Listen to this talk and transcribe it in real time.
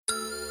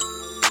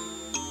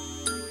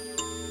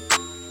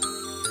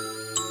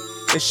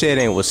This shit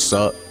ain't what's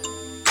up.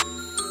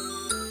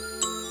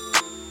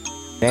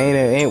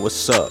 Ain't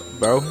what's up,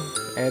 bro.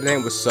 It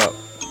ain't what's up.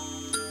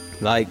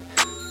 Like,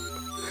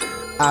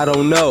 I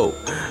don't know.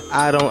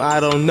 I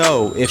don't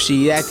know. If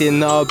she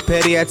acting all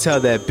petty, I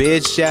tell that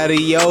bitch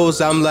adios.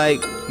 I'm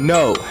like,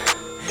 no.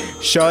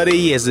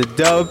 Shorty is a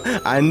dub.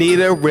 I need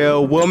a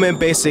real woman.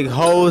 Basic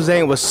hoes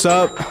ain't what's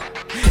up.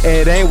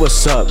 It ain't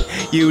what's up.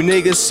 You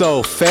niggas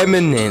so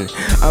feminine.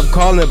 I'm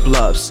calling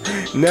bluffs.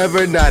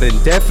 Never not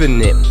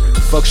indefinite.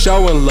 Fuck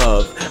showing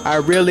love. I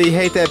really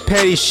hate that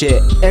petty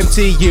shit.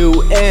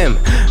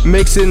 MTUM.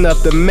 Mixing up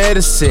the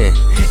medicine.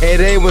 It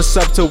ain't what's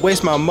up to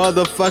waste my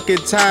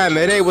motherfucking time.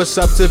 It ain't what's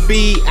up to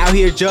be out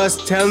here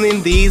just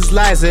telling these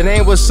lies. It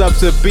ain't what's up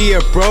to be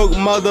a broke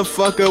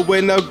motherfucker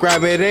with no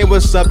grime. It ain't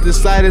what's up to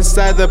slide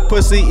inside the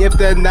pussy if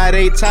the night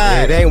ain't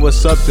tied. It ain't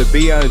what's up to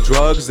be on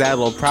drugs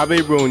that'll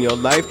probably ruin your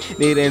life.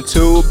 Needing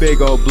 2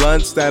 big old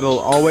blunts that'll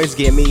always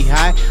get me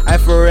high. I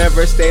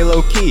forever stay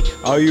low key.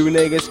 All you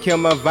niggas kill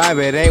my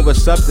vibe. It ain't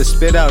what's up to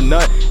spit out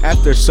nut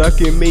after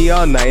sucking me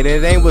all night.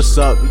 It ain't what's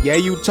up. Yeah,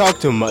 you talk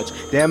too much.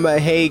 Damn, I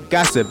hate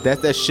gossip.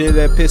 That's that shit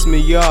that pissed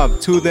me off.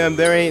 To them,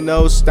 there ain't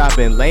no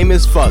stopping. Lame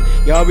as fuck.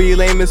 Y'all be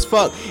lame as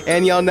fuck.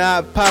 And y'all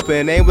not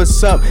popping. Ain't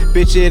what's up.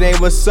 Bitch, it ain't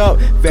what's up.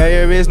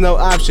 Failure is no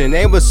option.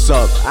 Ain't what's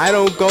up. I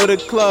don't go to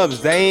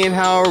clubs. They ain't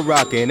how I'm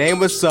rocking. Ain't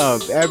what's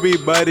up.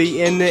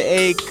 Everybody in the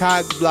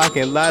A-cock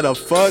blocking. Lot of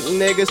fuck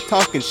niggas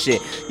talking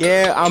shit.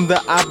 Yeah, I'm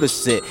the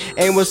opposite.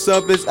 Ain't what's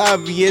up is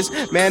obvious.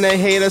 Man, I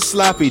hate a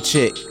sloppy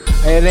chick.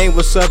 It ain't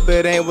what's up.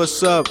 It ain't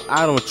what's up.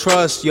 I don't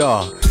trust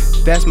y'all.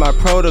 That's my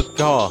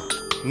protocol.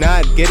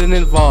 Not getting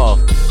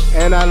involved.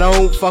 And I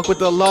don't fuck with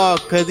the law,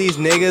 cause these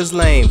niggas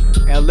lame.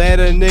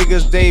 Atlanta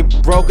niggas, they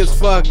broke as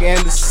fuck and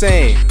the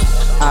same.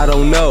 I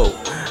don't know.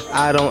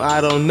 I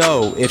don't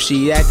know. If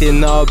she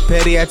acting all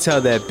petty, I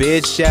tell that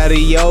bitch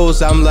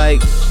adios. I'm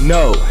like,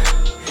 no.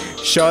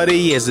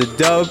 Shorty is a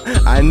dub.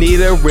 I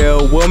need a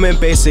real woman.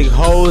 Basic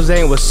hoes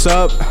ain't what's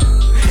up.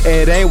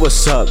 It ain't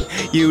what's up.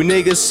 You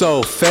niggas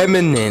so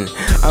feminine.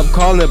 I'm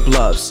calling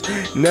bluffs.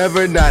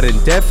 Never not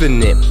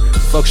indefinite.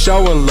 Fuck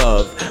showing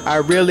love. I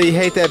really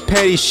hate that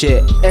petty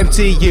shit.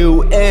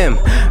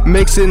 MTUM.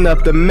 Mixing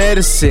up the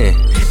medicine.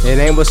 It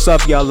ain't what's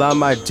up, y'all on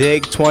my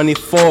dick.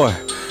 24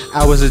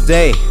 hours a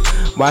day.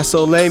 Why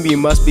so lame? You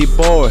must be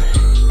bored.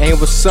 Ain't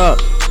what's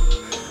up.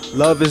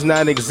 Love is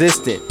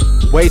non-existent.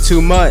 Way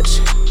too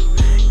much.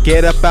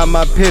 Get up out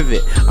my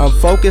pivot. I'm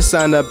focused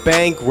on the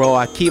bankroll.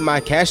 I keep my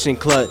cash in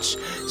clutch.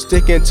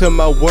 Sticking to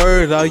my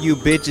word. All you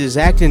bitches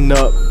acting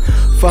up.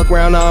 Fuck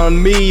around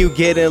on me, you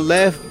getting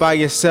left by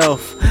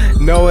yourself.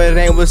 No, it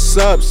ain't what's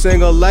up.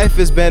 Single life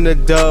has been a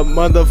dub.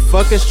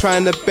 Motherfuckers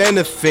trying to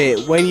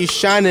benefit when you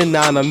shining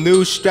on them.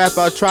 New strap,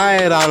 I'll try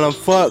it on them.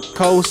 Fuck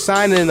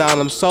co-signing on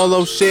them.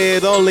 Solo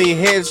shit only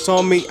hits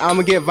on me.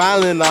 I'ma get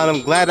violent on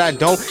them. Glad I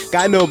don't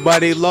got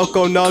nobody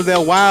loco, know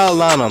they're wild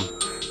on them.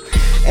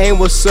 Ain't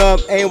what's up,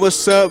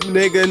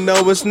 nigga,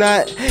 no it's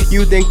not.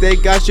 You think they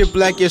got your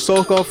black, your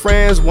so-called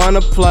friends wanna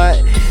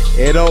plot.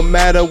 It don't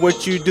matter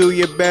what you do,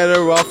 you're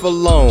better off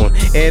alone.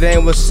 It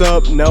ain't what's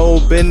up, no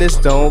business,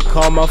 don't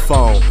call my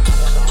phone.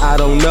 I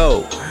don't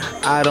know.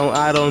 I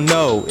don't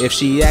know. If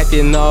she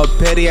acting all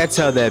petty, I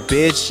tell that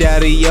bitch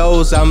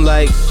adios. I'm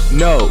like,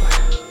 no.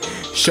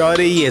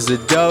 Shorty is a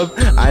dub.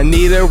 I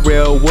need a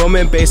real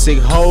woman. Basic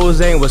hoes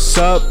ain't what's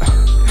up.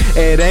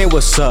 It ain't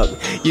what's up.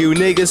 You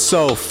niggas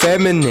so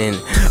feminine.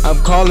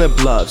 I'm calling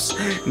bluffs.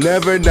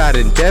 Never not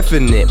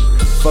indefinite.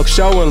 Fuck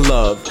showing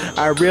love.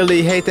 I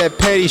really hate that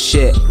petty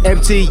shit.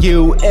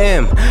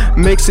 MTUM.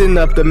 Mixing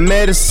up the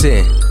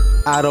medicine.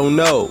 I don't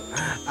know.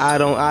 I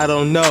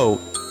don't know.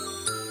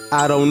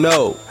 I don't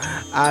know.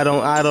 I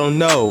don't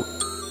know.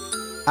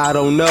 I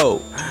don't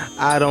know.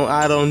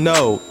 I don't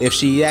know. If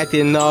she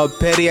acting all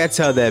petty, I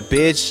tell that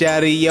bitch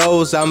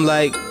adios. I'm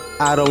like,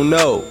 I don't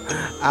know.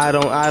 I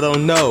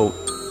don't know.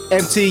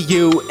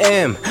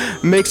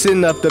 MTUM.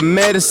 Mixing up the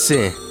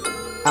medicine.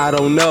 I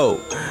don't know.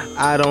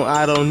 I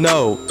don't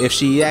know. If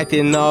she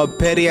acting all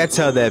petty, I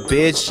tell that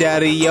bitch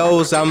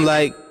adios. I'm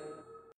like,